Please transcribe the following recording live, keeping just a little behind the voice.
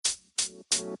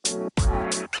Yo.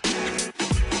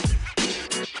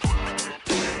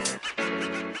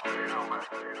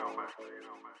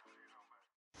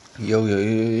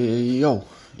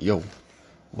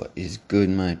 What is good,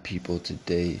 my people?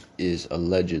 Today is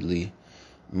allegedly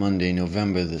Monday,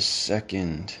 November the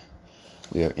 2nd.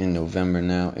 We are in November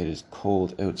now. It is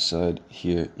cold outside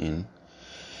here in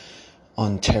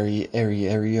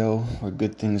Ontario, where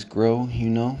good things grow,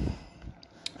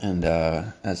 And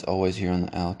as always here on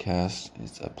the Alcast,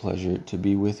 it's a pleasure to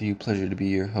be with you, pleasure to be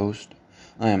your host.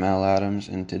 I am Al Adams,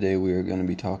 and today we are going to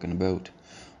be talking about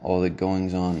all the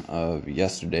goings-on of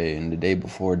yesterday and the day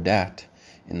before that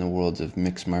in the worlds of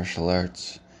mixed martial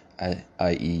arts,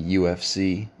 i.e.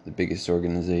 UFC, the biggest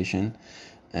organization,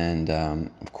 and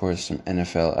of course some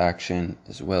NFL action,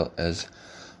 as well as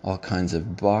all kinds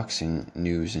of boxing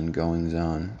news and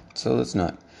goings-on. So let's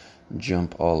not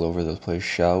jump all over the place,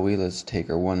 shall we? Let's take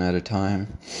her one at a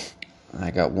time.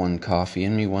 I got one coffee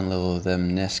in me, one little of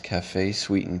them Nescafe,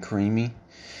 sweet and creamy.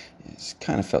 It's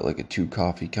kind of felt like a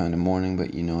 2-coffee kind of morning,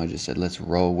 but I just said let's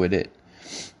roll with it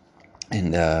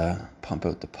and pump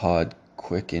out the pod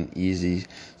quick and easy.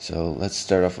 So let's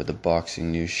start off with the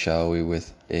boxing news, shall we,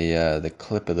 with the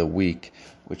clip of the week,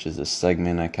 which is a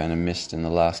segment I kind of missed in the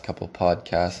last couple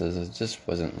podcasts, as it just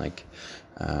wasn't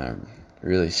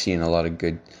really seeing a lot of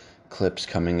good clips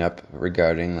coming up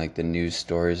regarding the news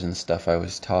stories and stuff I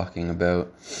was talking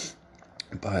about.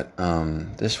 But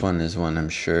this one is one I'm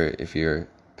sure if you're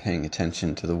paying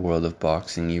attention to the world of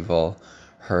boxing, you've all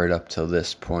heard up till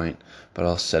this point, but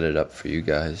I'll set it up for you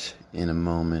guys in a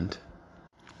moment.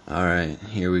 Alright,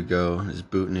 here we go. Just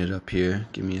booting it up here.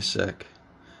 Give me a sec.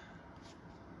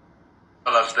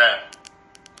 Tell us that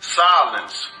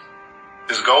silence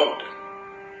is golden,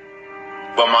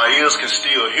 but my ears can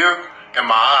still hear and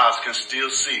my eyes can still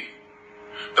see.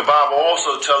 The Bible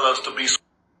also tells us to be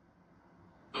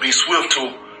swift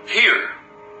to hear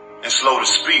and slow to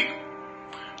speak.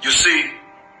 You see,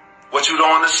 what you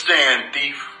don't understand,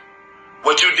 thief,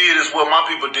 what you did is what my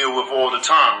people deal with all the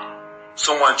time.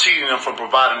 Someone cheating them from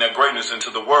providing their greatness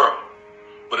into the world.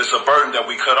 But it's a burden that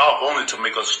we cut off only to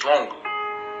make us stronger.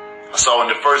 I saw in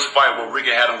the first fight where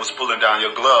Ricky Hatton was pulling down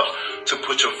your gloves to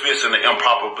put your fist in the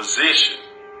improper position.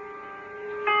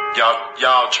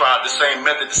 Y'all tried the same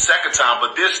method the second time,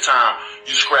 but this time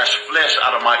you scratched flesh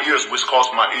out of my ears, which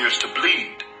caused my ears to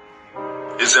bleed.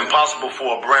 It's impossible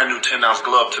for a brand new 10-ounce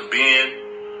glove to bend,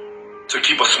 to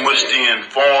keep a smushed in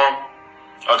form,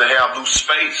 or to have loose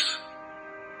space.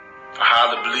 I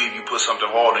highly believe you put something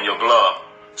hard in your glove,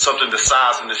 something the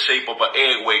size and the shape of an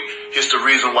egg weight. Here's the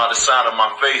reason why the side of my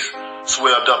face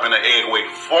swelled up in an egg weight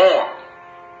form.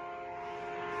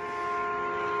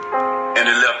 And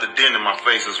it left a dent in my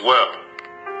face as well.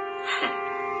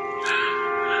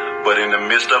 But in the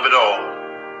midst of it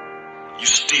all, you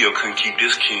still couldn't keep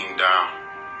this king down.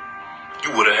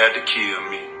 You would have had to kill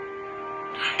me.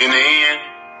 In the end,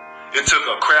 it took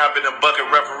a crab in a bucket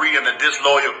referee and a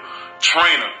disloyal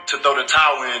trainer to throw the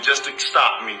towel in just to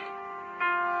stop me.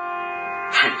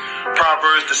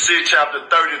 Proverbs, the 6th chapter,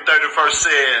 30, 31st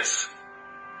says,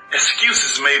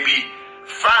 excuses may be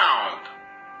found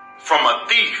from a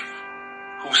thief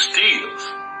who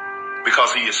steals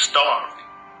because he is starving.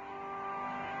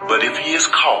 But if he is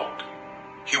caught,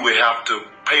 he will have to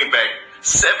pay back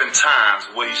 7 times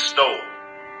what he stole,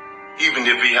 even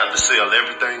if he had to sell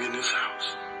everything in his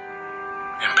house.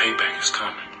 And payback is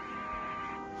coming.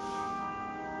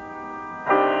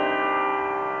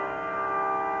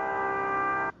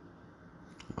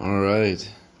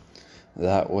 Alright.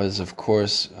 That was, of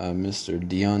course, Mr.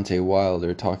 Deontay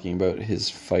Wilder talking about his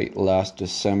fight last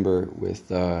December with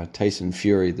Tyson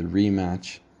Fury, the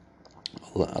rematch,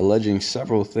 alleging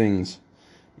several things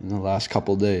in the last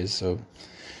couple days. So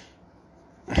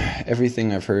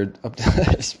everything I've heard up to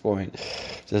this point,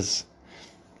 just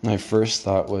my first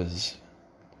thought was,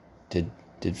 did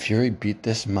Fury beat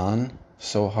this man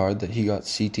so hard that he got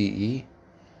CTE?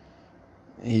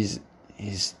 He's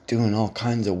doing all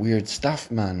kinds of weird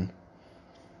stuff, man.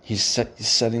 He's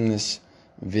setting this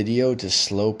video to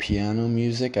slow piano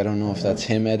music. I don't know if that's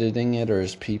him editing it or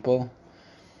his people.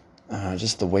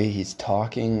 Just the way he's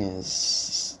talking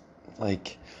is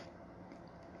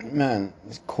man,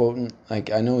 he's quoting,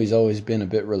 I know he's always been a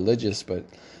bit religious, but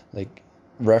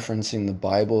referencing the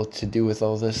Bible to do with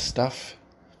all this stuff.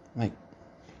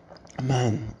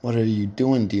 Man, what are you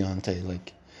doing, Deontay?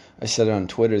 I said it on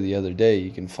Twitter the other day,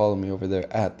 you can follow me over there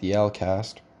at the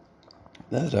Alcast,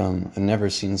 that I've never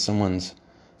seen someone's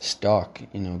stock,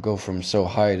 go from so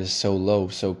high to so low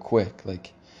so quick.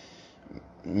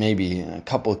 Maybe a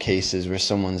couple cases where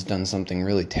someone's done something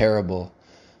really terrible,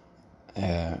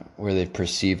 where they've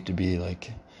perceived to be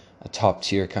a top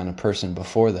tier kind of person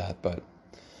before that. But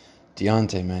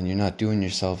Deontay, man, you're not doing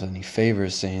yourself any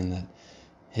favors saying that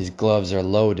his gloves are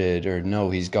loaded, or no,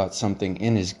 he's got something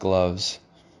in his gloves,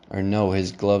 or no,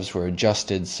 his gloves were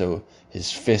adjusted so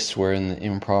his fists were in the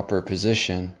improper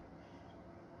position.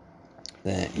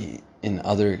 In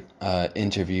other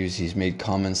interviews, he's made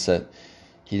comments that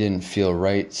he didn't feel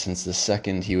right since the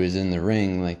second he was in the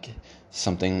ring, like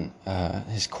something,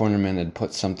 his cornerman had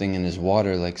put something in his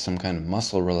water, like some kind of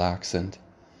muscle relaxant.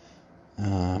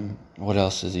 What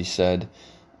else has he said?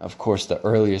 Of course, the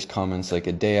earliest comments, like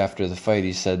a day after the fight,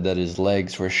 he said that his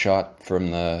legs were shot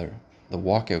from the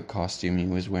walkout costume he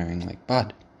was wearing. Like,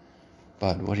 Bud,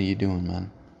 what are you doing, man?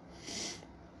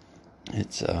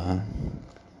 It's, I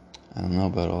don't know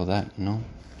about all that, you know?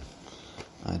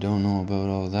 I don't know about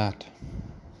all that.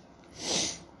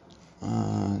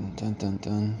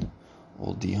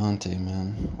 Old Deontay,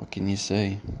 man. What can you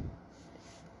say?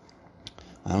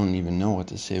 I don't even know what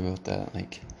to say about that.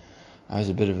 Like, I was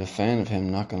a bit of a fan of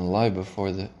him, not gonna lie,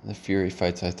 before the Fury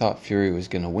fights. I thought Fury was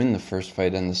gonna win the first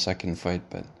fight and the second fight,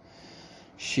 but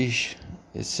sheesh,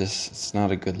 it's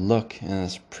not a good look, and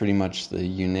it's pretty much the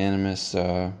unanimous,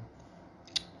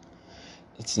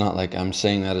 it's not like I'm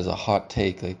saying that as a hot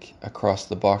take, like, across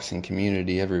the boxing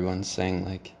community, everyone's saying,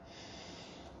 like,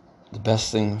 the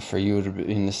best thing for you would have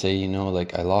been to say, you know,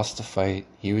 like, I lost the fight,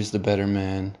 he was the better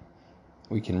man,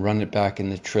 we can run it back in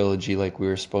the trilogy like we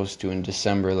were supposed to in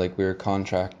December, like we were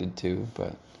contracted to.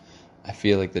 But I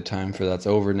feel like the time for that's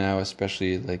over now,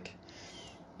 especially like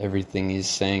everything he's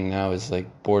saying now is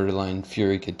like borderline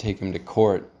Fury could take him to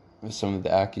court with some of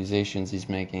the accusations he's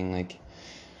making, like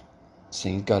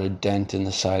saying he's got a dent in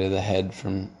the side of the head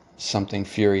from something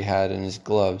Fury had in his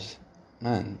gloves.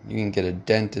 Man, you can get a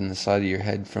dent in the side of your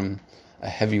head from a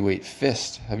heavyweight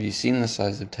fist. Have you seen the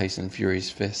size of Tyson Fury's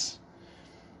fists?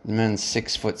 The man's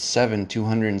 6'7",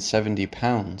 270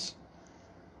 pounds.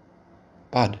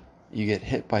 Bud, you get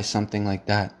hit by something like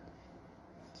that.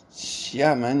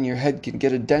 Yeah, man, your head can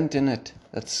get a dent in it.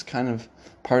 That's kind of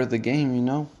part of the game, you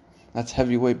know? That's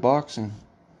heavyweight boxing.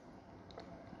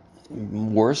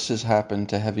 Worse has happened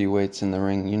to heavyweights in the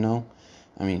ring, you know?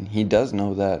 I mean, he does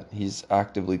know that. He's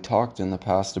actively talked in the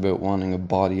past about wanting a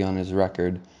body on his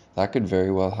record. That could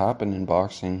very well happen in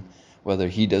boxing, whether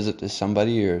he does it to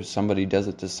somebody or somebody does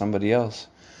it to somebody else.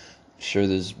 Sure,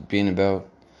 there's been about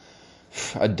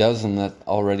a dozen that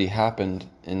already happened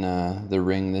in the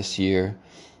ring this year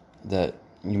that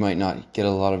you might not get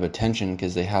a lot of attention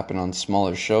because they happen on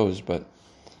smaller shows, but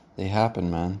they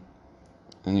happen, man.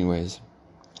 Anyways,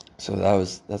 so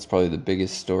that's probably the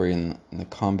biggest story in the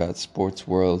combat sports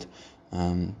world.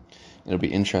 It'll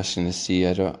be interesting to see.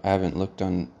 I haven't looked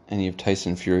on any of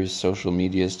Tyson Fury's social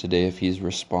medias today if he's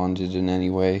responded in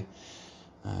any way.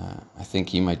 I think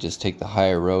he might just take the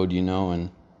higher road, you know,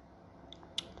 and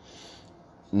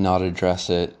not address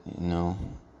it, you know.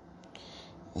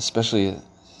 Especially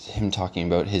him talking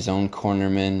about his own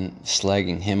cornerman,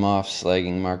 slagging him off,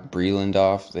 slagging Mark Breland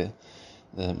off, the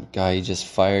guy he just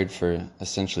fired for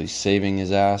essentially saving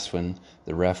his ass when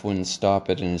the ref wouldn't stop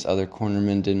it and his other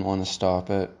cornerman didn't want to stop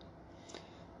it.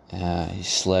 He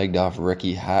slagged off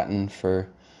Ricky Hatton for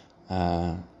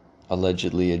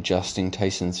allegedly adjusting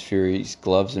Tyson Fury's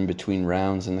gloves in between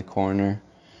rounds in the corner.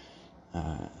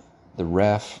 The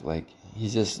ref, like,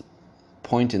 he's just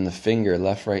pointing the finger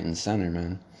left, right, and center,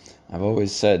 man. I've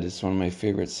always said, it's one of my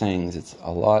favorite sayings, it's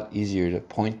a lot easier to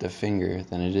point the finger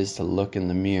than it is to look in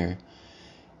the mirror.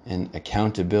 And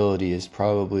accountability is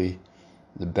probably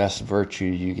the best virtue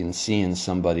you can see in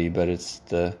somebody, but it's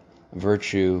the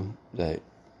virtue that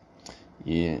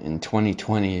in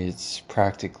 2020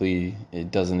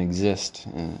 it doesn't exist.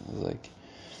 And like,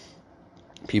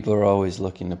 people are always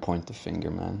looking to point the finger,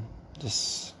 man.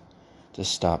 Just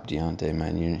stop, Deontay,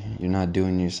 man. You're not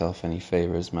doing yourself any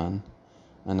favors, man.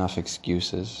 Enough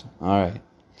excuses. Alright.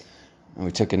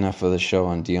 We took enough of the show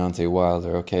on Deontay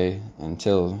Wilder, okay?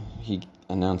 Until he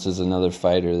announces another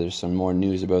fighter, there's some more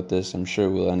news about this. I'm sure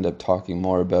we'll end up talking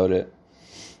more about it.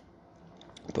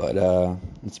 But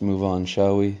let's move on,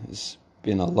 shall we? There's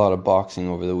been a lot of boxing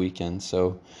over the weekend.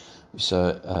 So we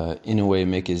saw Inoue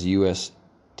make his U.S.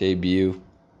 debut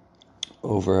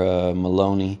over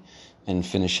Maloney and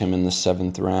finish him in the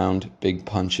 7th round. Big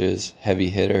punches, heavy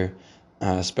hitter,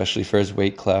 especially for his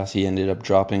weight class. He ended up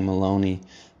dropping Maloney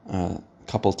a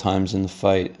couple times in the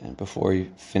fight before he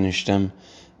finished him,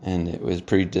 and it was a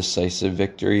pretty decisive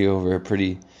victory over a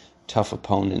pretty tough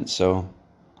opponent. So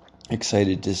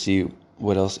excited to see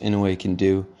what else Inoue can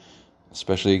do,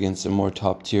 especially against some more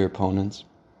top-tier opponents.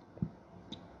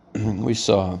 We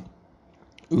saw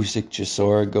Usyk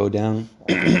Chisora go down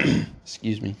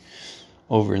excuse me,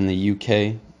 over in the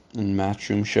UK. in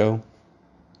Matchroom Show,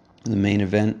 the main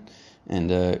event, and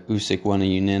Usyk won a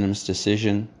unanimous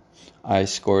decision. I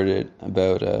scored it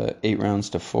about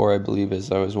 8-4, I believe,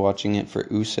 as I was watching it for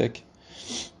Usyk.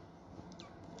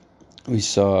 We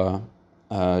saw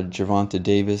Gervonta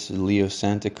Davis and Leo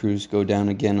Santa Cruz go down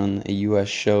again on a U.S.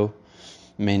 show,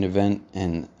 main event,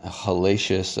 and a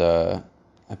hellacious,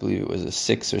 I believe it was a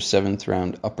 6th or 7th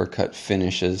round uppercut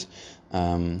finish as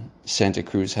Santa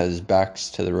Cruz had his backs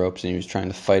to the ropes and he was trying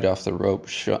to fight off the rope,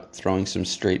 throwing some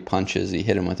straight punches. He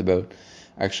hit him with about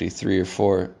actually 3 or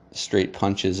 4 straight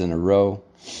punches in a row.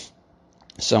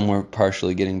 Some were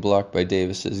partially getting blocked by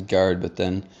Davis's guard, but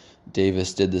then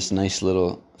Davis did this nice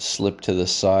little slip to the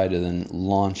side and then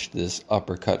launched this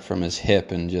uppercut from his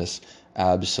hip and just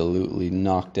absolutely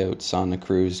knocked out Santa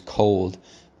Cruz cold,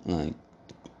 like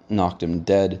knocked him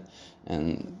dead.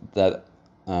 And that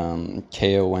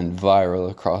KO went viral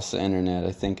across the internet.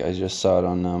 I think I just saw it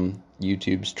on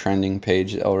YouTube's trending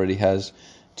page. It already has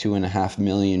 2.5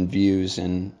 million views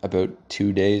in about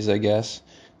 2 days, I guess,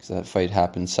 because that fight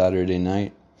happened Saturday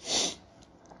night,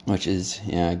 which is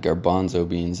garbanzo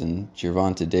beans. And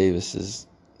Gervonta Davis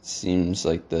seems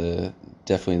like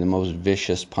definitely the most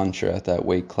vicious puncher at that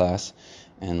weight class,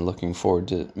 and looking forward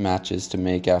to matches to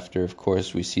make after, of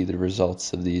course, we see the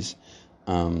results of these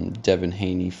Devin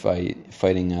Haney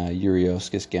fighting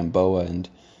Yurioskas Gamboa and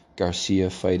Garcia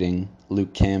fighting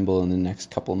Luke Campbell in the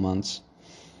next couple months,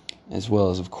 as well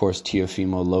as, of course,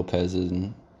 Teofimo Lopez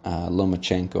and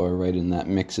Lomachenko are right in that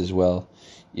mix as well,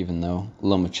 even though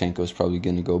Lomachenko is probably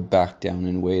going to go back down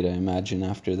in weight, I imagine,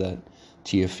 after that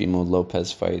Teofimo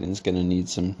Lopez fight, and is going to need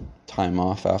some time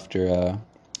off after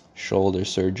shoulder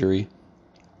surgery,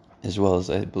 as well as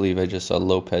I believe I just saw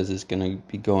Lopez is going to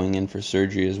be going in for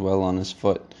surgery as well on his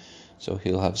foot, so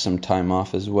he'll have some time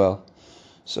off as well.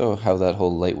 So how that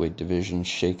whole lightweight division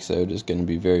shakes out is going to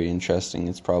be very interesting.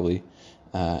 It's probably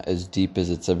as deep as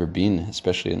it's ever been,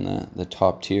 especially in the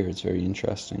top tier. It's very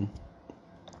interesting.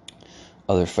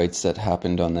 Other fights that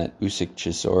happened on that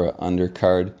Usyk-Chisora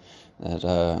undercard that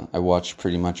I watched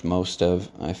pretty much most of,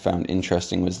 I found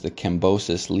interesting, was the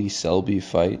Kambosos-Lee Selby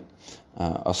fight.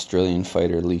 Australian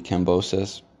fighter Lee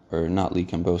Kambosos, or not Lee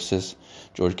Kambosos,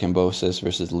 George Kambosos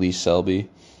versus Lee Selby.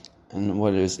 And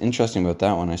what is interesting about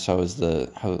that one I saw was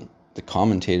how the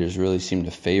commentators really seemed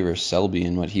to favor Selby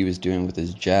and what he was doing with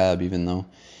his jab, even though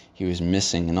he was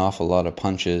missing an awful lot of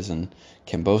punches, and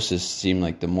Kambosos seemed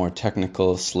like the more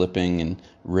technical, slipping and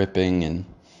ripping and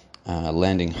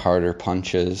landing harder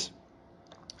punches.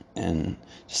 And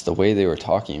just the way they were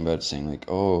talking about it, saying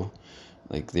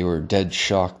like they were dead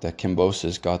shocked that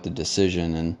Kambosos got the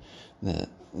decision, and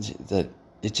that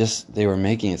they were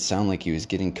making it sound like he was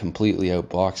getting completely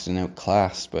outboxed and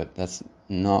outclassed, but that's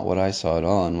not what I saw at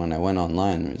all. And when I went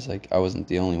online, it was like I wasn't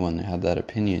the only one that had that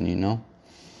opinion, you know?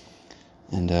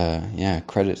 And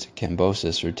credit to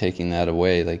Kambosos for taking that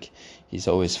away. Like, he's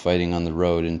always fighting on the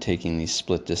road and taking these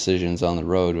split decisions on the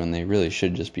road when they really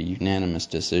should just be unanimous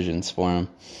decisions for him.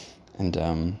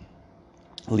 And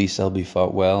Lee Selby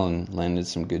fought well and landed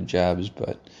some good jabs,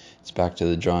 but it's back to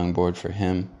the drawing board for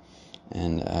him.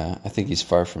 And I think he's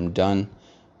far from done.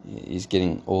 He's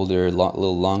getting older, a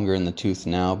little longer in the tooth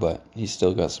now, but he's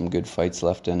still got some good fights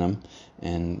left in him.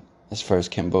 And as far as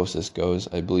Kambosos goes,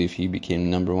 I believe he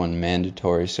became #1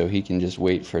 mandatory, so he can just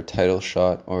wait for a title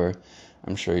shot, or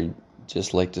I'm sure he'd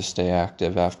just like to stay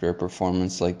active after a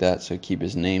performance like that, so keep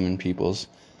his name in people's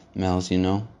mouths, you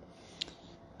know.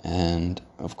 And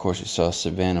of course you saw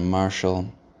Savannah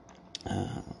Marshall,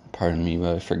 pardon me,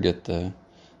 but I forget the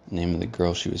name of the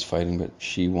girl she was fighting, but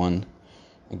she won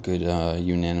a good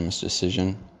unanimous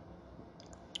decision.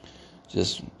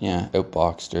 Just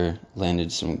outboxed her,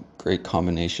 landed some great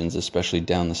combinations, especially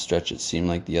down the stretch. It seemed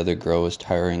like the other girl was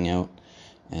tiring out,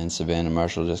 and Savannah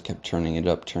Marshall just kept turning it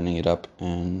up,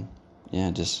 and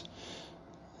just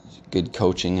good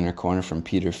coaching in her corner from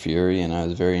Peter Fury, and I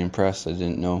was very impressed. I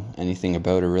didn't know anything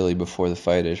about her really before the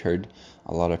fight. I'd heard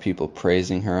a lot of people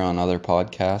praising her on other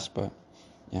podcasts, but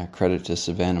credit to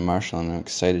Savannah Marshall, and I'm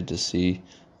excited to see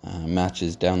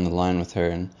matches down the line with her.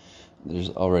 And there's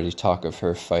already talk of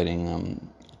her fighting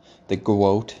the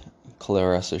GOAT,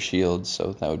 Claressa Shields,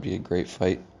 so that would be a great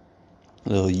fight. A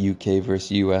little UK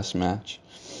versus US match.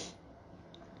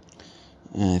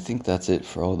 And I think that's it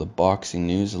for all the boxing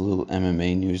news. A little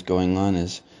MMA news going on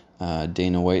is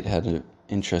Dana White had an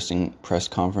interesting press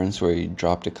conference where he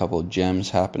dropped a couple of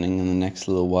gems happening in the next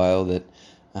little while, that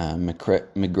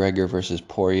McGregor versus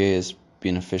Poirier has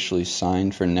been officially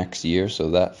signed for next year, so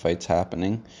that fight's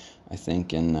happening, I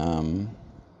think, in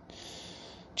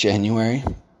January.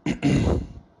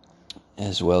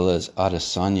 as well as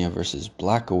Adesanya versus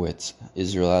Blachowicz.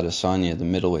 Israel Adesanya, the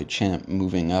middleweight champ,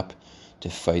 moving up to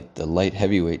fight the light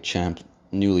heavyweight champ,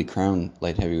 newly crowned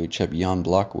light heavyweight champ Jan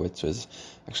Blachowicz. Was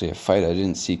actually a fight I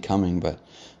didn't see coming, but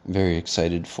I'm very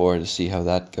excited to see how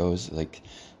that goes. Like,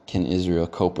 can Israel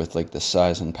cope with like the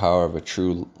size and power of a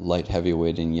true light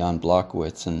heavyweight in Jan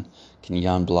Blachowicz, and can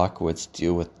Jan Blachowicz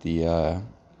deal with the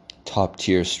top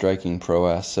tier striking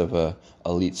prowess of a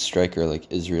elite striker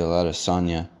like Israel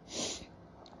Adesanya?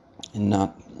 And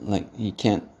not like, you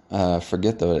can't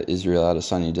forget though that Israel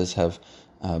Adesanya does have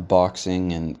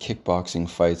boxing and kickboxing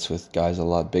fights with guys a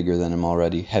lot bigger than him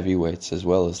already, heavyweights as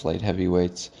well as light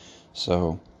heavyweights.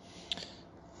 So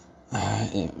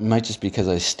it might just be because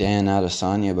I stan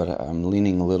Adesanya, but I'm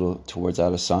leaning a little towards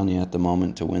Adesanya at the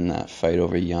moment to win that fight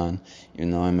over Jan,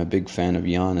 even though I'm a big fan of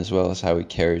Jan as well as how he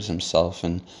carries himself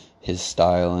and his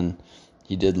style. And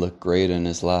he did look great in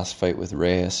his last fight with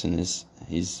Reyes, and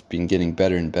he's been getting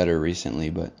better and better recently,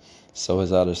 but so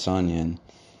is Adesanya. And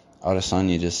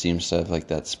Adesanya just seems to have like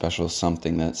that special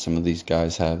something that some of these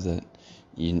guys have that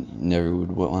you never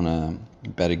would want to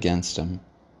bet against him.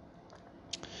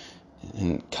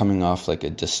 And coming off like a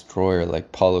destroyer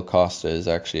like Paulo Costa is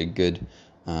actually a good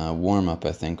warm-up,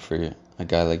 I think, for a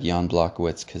guy like Jan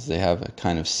Blachowicz, because they have a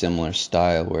kind of similar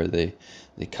style where they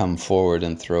come forward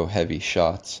and throw heavy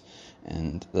shots,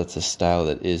 and that's a style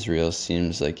that Israel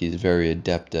seems like he's very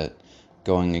adept at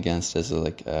going against as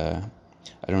I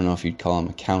don't know if you'd call him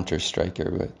a counter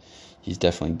striker, but he's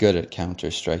definitely good at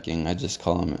counter striking. I just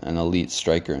call him an elite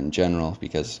striker in general,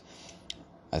 because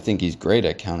I think he's great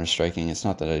at counter striking. It's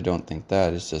not that I don't think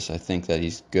that. It's just I think that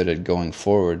he's good at going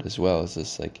forward as well. It's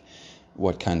just like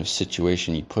what kind of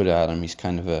situation you put at him. He's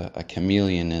kind of a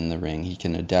chameleon in the ring. He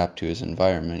can adapt to his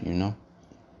environment, you know.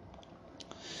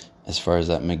 As far as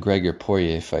that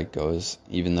McGregor-Poirier fight goes,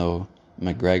 even though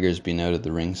McGregor's been out of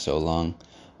the ring so long,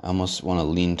 I almost want to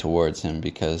lean towards him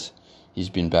because he's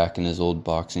been back in his old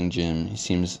boxing gym. He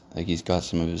seems like he's got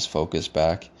some of his focus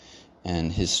back.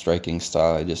 And his striking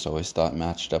style, I just always thought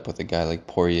matched up with a guy like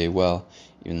Poirier well,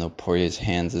 even though Poirier's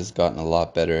hands has gotten a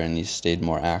lot better and he's stayed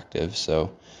more active.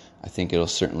 So I think it'll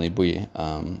certainly be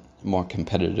more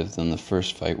competitive than the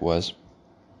first fight was.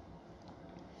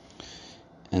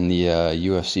 And the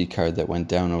UFC card that went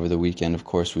down over the weekend, of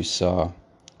course, we saw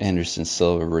Anderson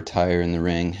Silva retire in the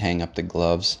ring, hang up the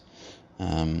gloves.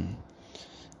 And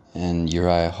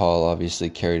Uriah Hall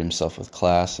obviously carried himself with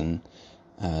class and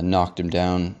knocked him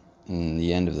down in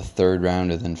the end of the third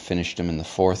round, and then finished him in the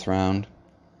fourth round.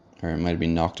 Or it might have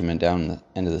been knocked him down in the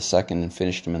end of the second and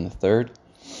finished him in the third.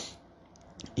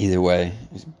 Either way,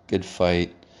 it was a good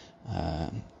fight.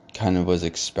 Kind of was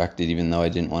expected, even though I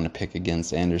didn't want to pick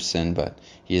against Anderson, but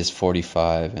he is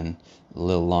 45 and a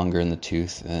little longer in the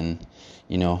tooth, and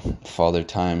you know, Father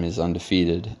Time is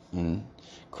undefeated, and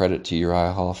credit to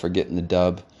Uriah Hall for getting the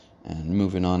dub and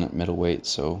moving on at middleweight.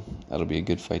 So that'll be a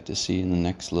good fight to see in the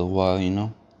next little while, you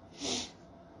know.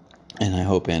 And I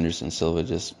hope Anderson Silva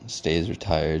just stays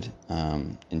retired,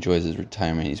 enjoys his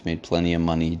retirement. He's made plenty of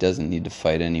money. He doesn't need to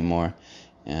fight anymore.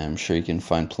 And I'm sure he can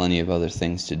find plenty of other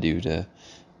things to do to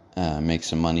make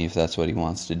some money if that's what he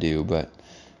wants to do. But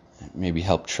maybe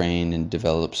help train and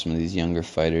develop some of these younger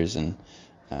fighters. And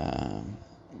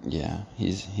yeah,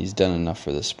 he's done enough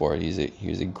for the sport. He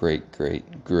was a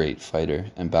great fighter,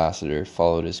 ambassador.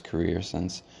 Followed his career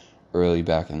since early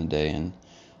back in the day, and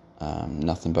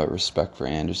nothing but respect for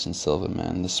Anderson Silva,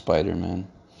 man, the Spider, man.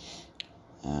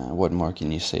 What more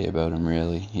can you say about him,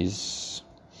 really? He's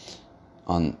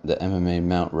on the MMA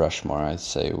Mount Rushmore, I'd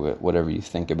say. Whatever you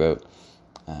think about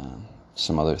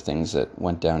some other things that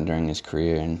went down during his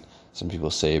career, and some people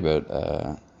say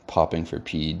about popping for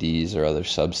PEDs or other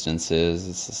substances,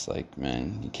 it's just like,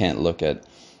 man, you can't look at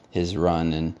his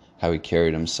run and how he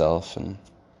carried himself, and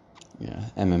yeah,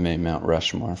 MMA Mount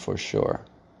Rushmore for sure.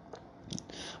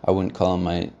 I wouldn't call him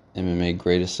my MMA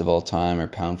greatest of all time or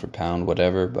pound for pound,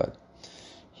 whatever, but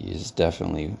he is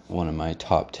definitely one of my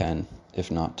top 10, if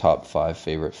not top 5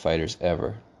 favorite fighters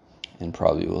ever, and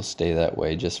probably will stay that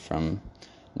way just from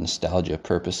nostalgia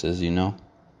purposes, you know.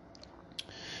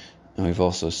 And we've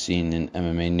also seen in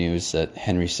MMA news that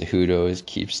Henry Cejudo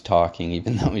keeps talking,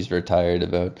 even though he's retired,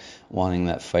 about wanting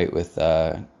that fight with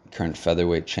current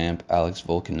featherweight champ Alex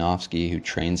Volkanovski, who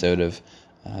trains out of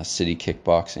City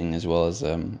Kickboxing, as well as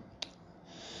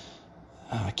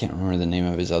I can't remember the name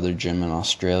of his other gym in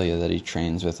Australia that he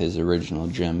trains with, his original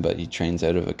gym, but he trains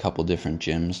out of a couple different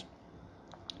gyms,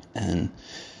 and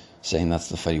saying that's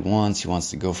the fight he wants. He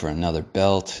wants to go for another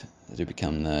belt to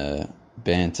become the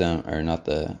bantam, or not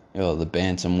the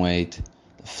bantamweight,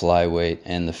 the flyweight,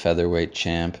 and the featherweight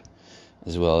champ.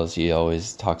 as well as he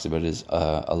always talks about his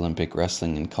Olympic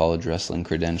wrestling and college wrestling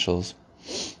credentials.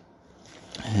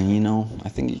 And, I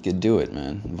think he could do it,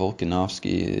 man.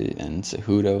 Volkanovski and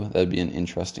Cejudo, that'd be an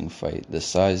interesting fight. The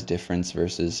size difference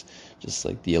versus just,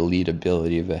 like, the elite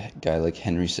ability of a guy like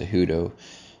Henry Cejudo,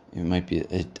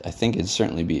 I think it'd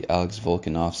certainly be Alex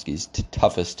Volkanovski's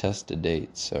toughest test to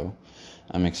date. So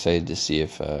I'm excited to see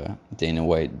if Dana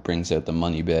White brings out the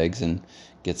money bags and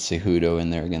gets Cejudo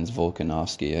in there against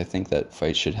Volkanovski. I think that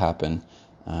fight should happen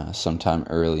sometime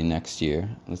early next year.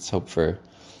 Let's hope for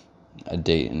a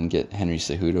date and get Henry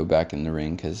Cejudo back in the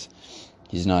ring, because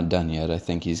he's not done yet. I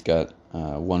think he's got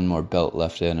one more belt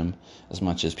left in him. As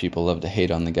much as people love to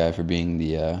hate on the guy for being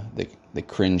the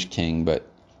cringe king, but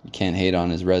you can't hate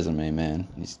on his resume, man.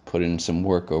 He's put in some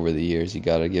work over the years. You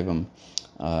got to give him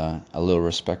a little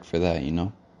respect for that,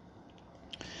 And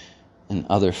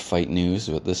other fight news,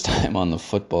 but this time on the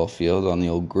football field, on the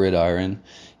old gridiron.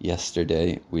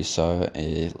 Yesterday, we saw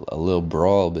a little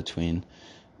brawl between,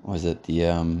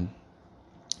 the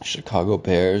Chicago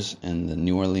Bears and the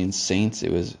New Orleans Saints.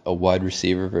 It was a wide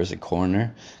receiver versus a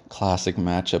corner. Classic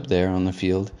matchup there on the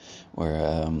field,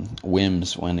 where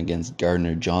Wims went against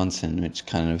Gardner Johnson, which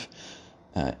kind of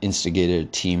instigated a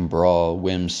team brawl.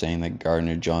 Wims saying that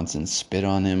Gardner Johnson spit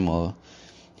on him while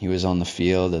he was on the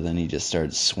field, and then he just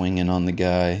started swinging on the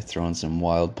guy, throwing some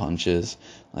wild punches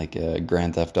like a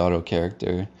Grand Theft Auto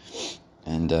character,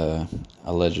 and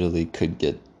allegedly could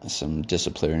get some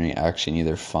disciplinary action,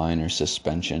 either fine or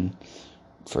suspension,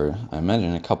 for, I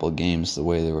imagine, a couple of games, the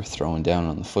way they were throwing down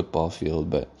on the football field.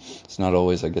 But it's not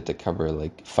always I get to cover,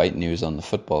 like, fight news on the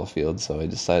football field, so I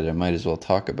decided I might as well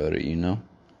talk about it,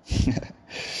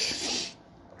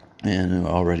 And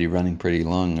we're already running pretty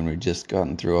long, and we've just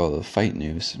gotten through all the fight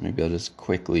news. Maybe I'll just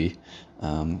quickly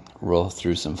roll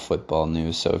through some football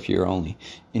news. So if you're only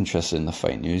interested in the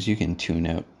fight news, you can tune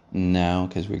out now,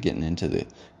 because we're getting into the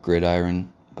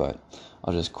gridiron. But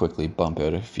I'll just quickly bump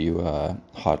out a few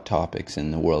hot topics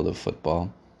in the world of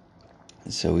football.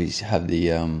 So we have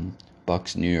the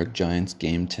Bucks New York Giants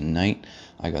game tonight.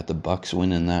 I got the Bucks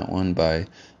winning that one by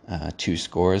 2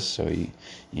 scores. So you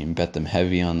can bet them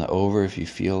heavy on the over if you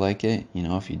feel like it.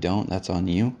 If you don't, that's on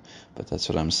you. But that's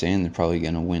what I'm saying. They're probably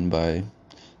going to win by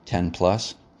 10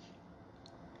 plus.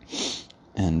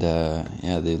 And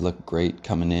they look great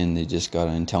coming in. They just got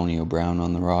Antonio Brown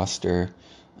on the roster.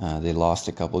 They lost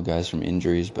a couple guys from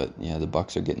injuries, but the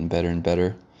Bucks are getting better and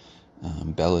better.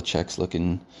 Belichick's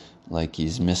looking like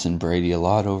he's missing Brady a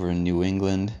lot over in New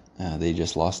England. They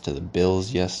just lost to the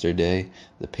Bills yesterday,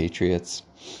 the Patriots,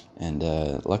 and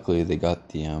luckily they got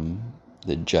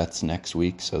the Jets next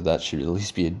week, so that should at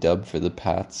least be a dub for the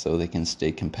Pats, so they can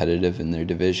stay competitive in their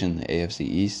division, the AFC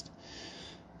East.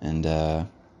 And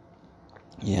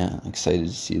excited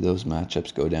to see those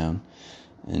matchups go down.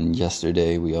 And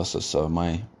yesterday we also saw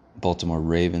my Baltimore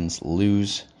Ravens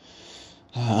lose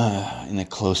in a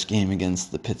close game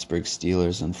against the Pittsburgh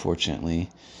Steelers. Unfortunately,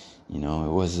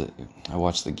 I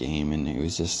watched the game, and it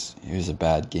was a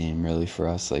bad game really for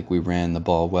us. Like, we ran the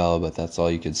ball well, but that's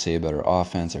all you could say about our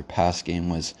offense. Our pass game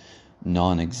was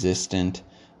non-existent.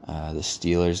 The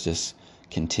Steelers just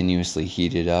continuously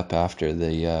heated up after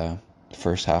the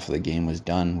first half of the game was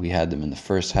done. We had them in the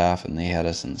first half, and they had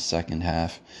us in the second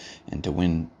half. And to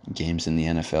win games in the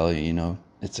NFL,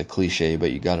 it's a cliche,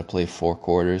 but you got to play 4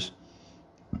 quarters.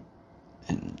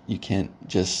 And you can't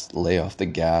just lay off the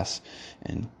gas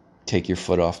and take your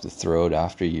foot off the throat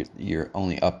after you're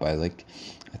only up by, like,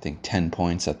 I think 10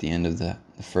 points at the end of the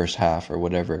first half or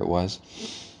whatever it was.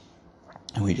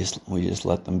 And we just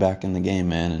let them back in the game,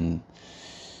 man. And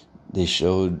they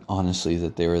showed, honestly,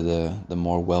 that they were the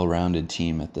more well-rounded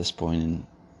team at this point, and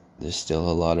there's still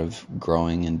a lot of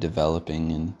growing and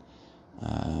developing and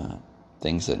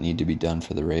things that need to be done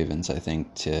for the Ravens. I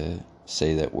think to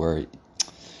say that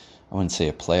I wouldn't say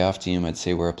a playoff team, I'd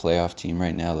say we're a playoff team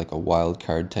right now, like a wild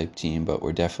card type team, but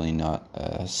we're definitely not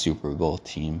a Super Bowl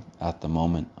team at the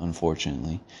moment,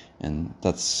 unfortunately. And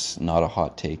that's not a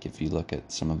hot take if you look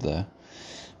at some of the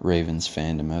Ravens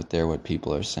fandom out there, what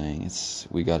people are saying.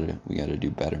 We gotta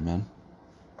do better, man.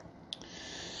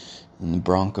 And the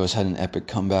Broncos had an epic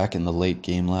comeback in the late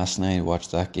game last night. I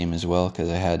watched that game as well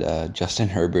because I had Justin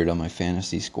Herbert on my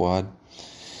fantasy squad.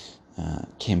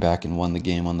 Came back and won the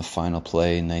game on the final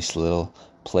play. Nice little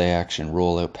play-action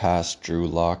rollout pass. Drew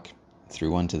Lock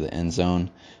threw one to the end zone,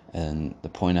 and the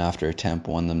point after attempt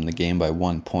won them the game by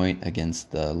 1 point against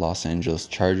the Los Angeles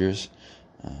Chargers.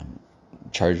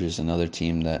 Chargers, another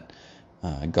team that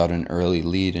got an early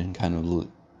lead and kind of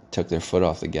took their foot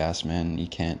off the gas, man. You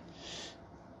can't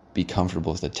be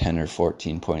comfortable with a 10 or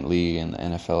 14 point lead in the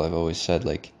NFL. I've always said,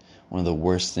 like, one of the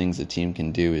worst things a team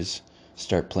can do is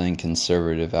start playing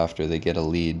conservative after they get a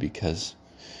lead, because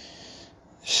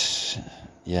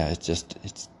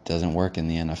it doesn't work in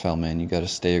the NFL, man. You got to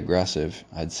stay aggressive.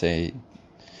 I'd say,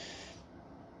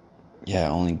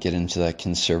 only get into that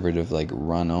conservative, like,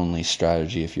 run-only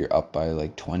strategy if you're up by,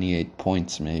 like, 28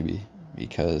 points, maybe,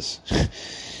 because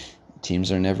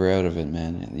teams are never out of it,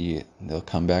 man. They'll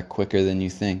come back quicker than you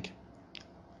think.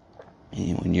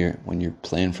 When you're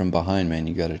playing from behind, man,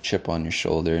 you got a chip on your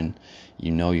shoulder, and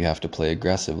you have to play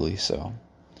aggressively. So,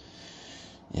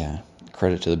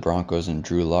 credit to the Broncos and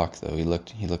Drew Lock, though. He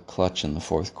looked clutch in the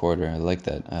fourth quarter. I like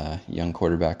that young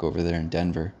quarterback over there in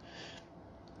Denver.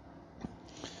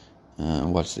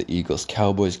 Watched the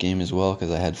Eagles-Cowboys game as well,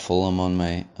 because I had Fulham on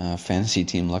my fantasy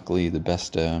team. Luckily, the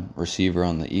best receiver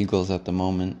on the Eagles at the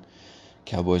moment.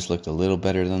 Cowboys looked a little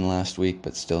better than last week,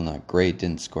 but still not great.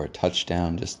 Didn't score a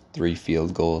touchdown, just 3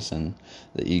 field goals, and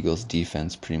the Eagles'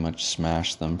 defense pretty much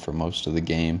smashed them for most of the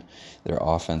game. Their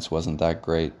offense wasn't that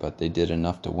great, but they did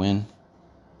enough to win.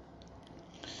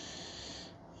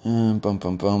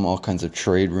 All kinds of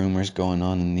trade rumors going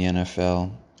on in the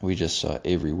NFL. We just saw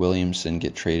Avery Williamson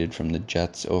get traded from the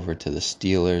Jets over to the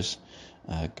Steelers.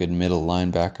 Good middle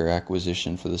linebacker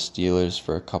acquisition for the Steelers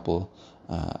for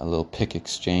a little pick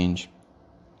exchange.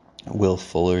 Will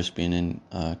Fuller's been in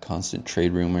constant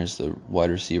trade rumors, the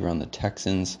wide receiver on the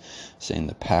Texans, saying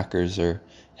the Packers are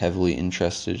heavily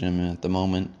interested in him at the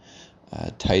moment.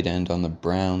 Tight end on the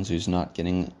Browns, who's not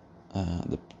getting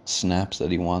the snaps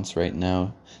that he wants right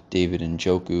now. David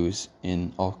Njoku's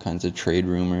in all kinds of trade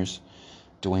rumors.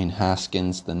 Dwayne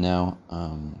Haskins, the now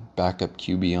backup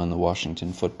QB on the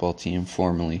Washington football team,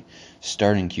 formerly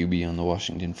starting QB on the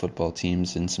Washington football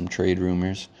teams, in some trade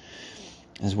rumors,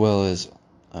 as well as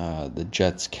the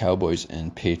Jets, Cowboys,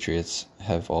 and Patriots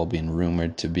have all been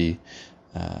rumored to be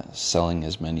selling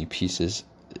as many pieces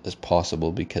as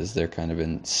possible, because they're kind of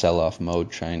in sell-off mode,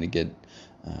 trying to get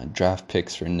draft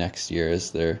picks for next year,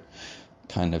 as they're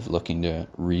kind of looking to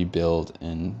rebuild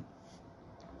and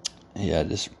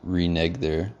just renege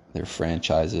their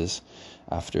franchises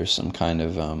after some kind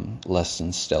of less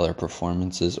than stellar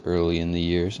performances early in the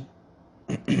years.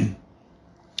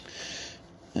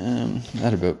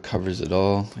 That about covers it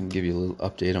all. I can give you a little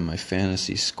update on my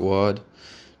fantasy squad.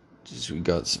 We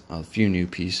got a few new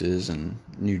pieces and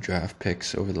new draft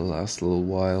picks over the last little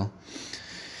while.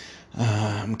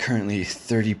 I'm currently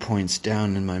 30 points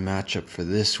down in my matchup for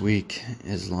this week.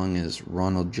 As long as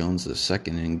Ronald Jones II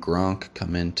and Gronk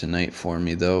come in tonight for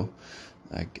me, though,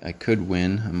 I could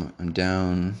win. I'm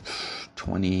down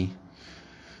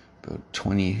about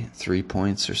 23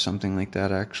 points or something like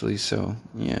that, actually. So,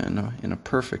 in a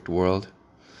perfect world,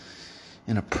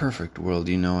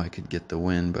 I could get the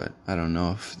win, but I don't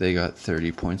know if they got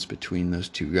 30 points between those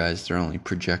two guys. They're only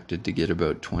projected to get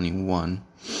about 21.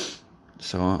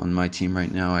 So on my team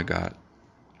right now, I got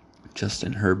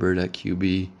Justin Herbert at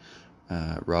QB,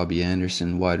 Robbie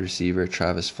Anderson, wide receiver,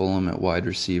 Travis Fulgham at wide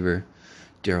receiver,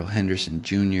 Darrell Henderson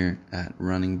Jr. at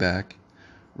running back,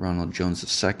 Ronald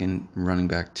Jones II, running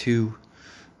back 2.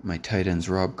 My tight end's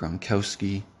Rob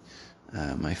Gronkowski.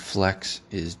 My flex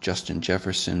is Justin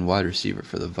Jefferson, wide receiver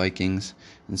for the Vikings.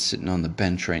 And sitting on the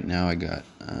bench right now, I got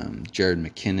Jared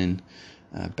McKinnon,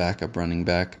 backup running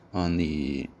back on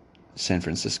the San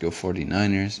Francisco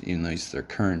 49ers, even though he's their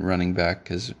current running back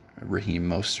because Raheem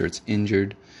Mostert's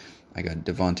injured. I got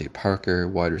Devontae Parker,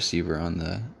 wide receiver on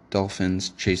the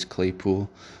Dolphins. Chase Claypool,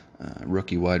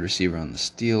 rookie wide receiver on the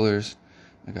Steelers.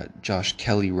 I got Josh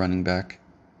Kelly, running back,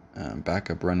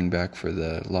 backup running back for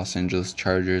the Los Angeles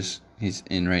Chargers. He's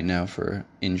in right now for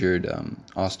injured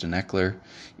Austin Eckler,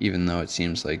 even though it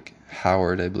seems like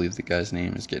Howard, I believe the guy's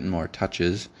name, is getting more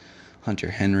touches. Hunter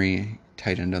Henry,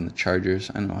 tight end on the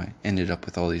Chargers. I know I ended up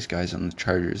with all these guys on the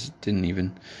Chargers. Didn't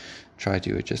even try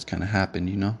to. It just kind of happened,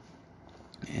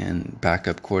 And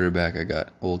backup quarterback, I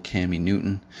got old Cammy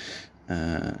Newton.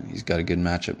 He's got a good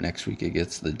matchup next week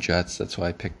against the Jets. That's why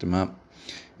I picked him up.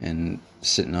 And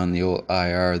sitting on the old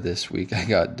IR this week, I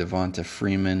got Devonta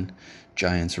Freeman,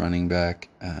 Giants running back,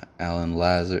 Alan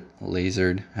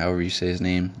Lazard, however you say his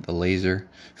name, the Laser,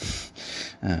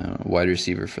 wide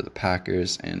receiver for the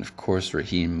Packers, and of course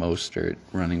Raheem Mostert,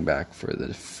 running back for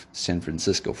the San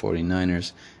Francisco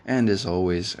 49ers. And as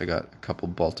always, I got a couple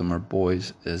Baltimore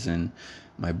boys, as in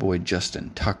my boy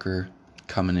Justin Tucker,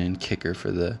 coming in, kicker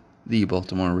for the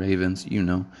Baltimore Ravens,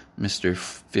 Mr.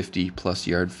 50-plus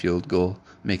yard field goal,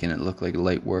 making it look like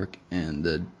light work, and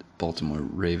the Baltimore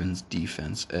Ravens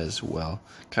defense as well.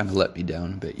 Kind of let me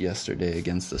down a bit yesterday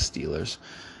against the Steelers.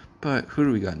 But who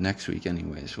do we got next week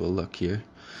anyways? We'll look here.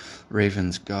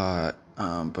 Ravens got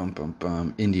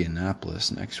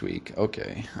Indianapolis next week.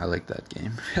 Okay, I like that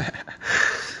game.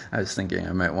 I was thinking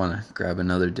I might want to grab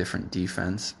another different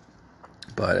defense,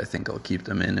 but I think I'll keep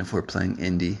them in if we're playing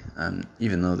Indy.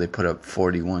 Even though they put up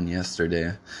 41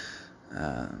 yesterday,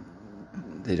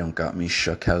 they don't got me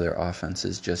shook how their offense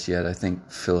is just yet. I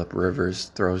think Phillip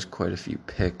Rivers throws quite a few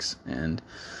picks, and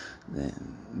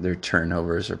their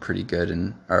turnovers are pretty good,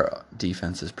 and our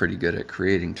defense is pretty good at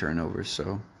creating turnovers.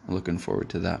 So I'm looking forward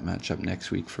to that matchup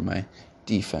next week for my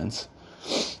defense.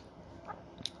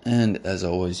 And as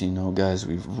always, guys,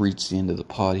 we've reached the end of the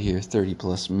pod here, 30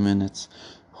 plus minutes.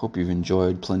 Hope you've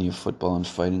enjoyed. Plenty of football and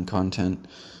fighting content.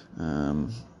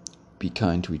 Be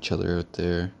kind to each other out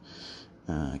there.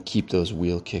 Keep those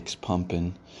wheel kicks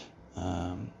pumping.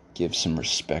 Give some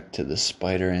respect to the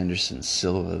Spider, Anderson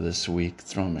Silva, this week.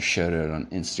 Throw him a shout out on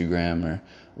Instagram or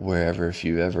wherever if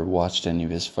you've ever watched any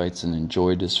of his fights and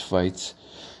enjoyed his fights.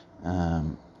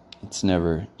 It's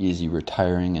never easy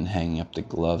retiring and hanging up the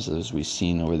gloves, as we've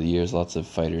seen over the years. Lots of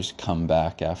fighters come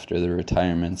back after their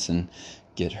retirements and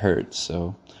get hurt,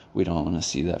 so we don't want to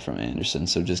see that from Anderson.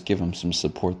 So just give him some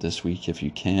support this week if you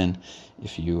can.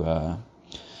 If you,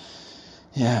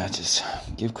 just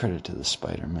give credit to the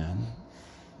Spider, man.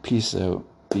 Peace out.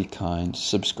 Be kind.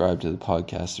 Subscribe to the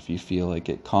podcast if you feel like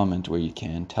it. Comment where you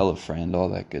can. Tell a friend. All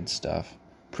that good stuff.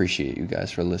 Appreciate you guys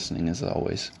for listening as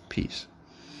always. Peace.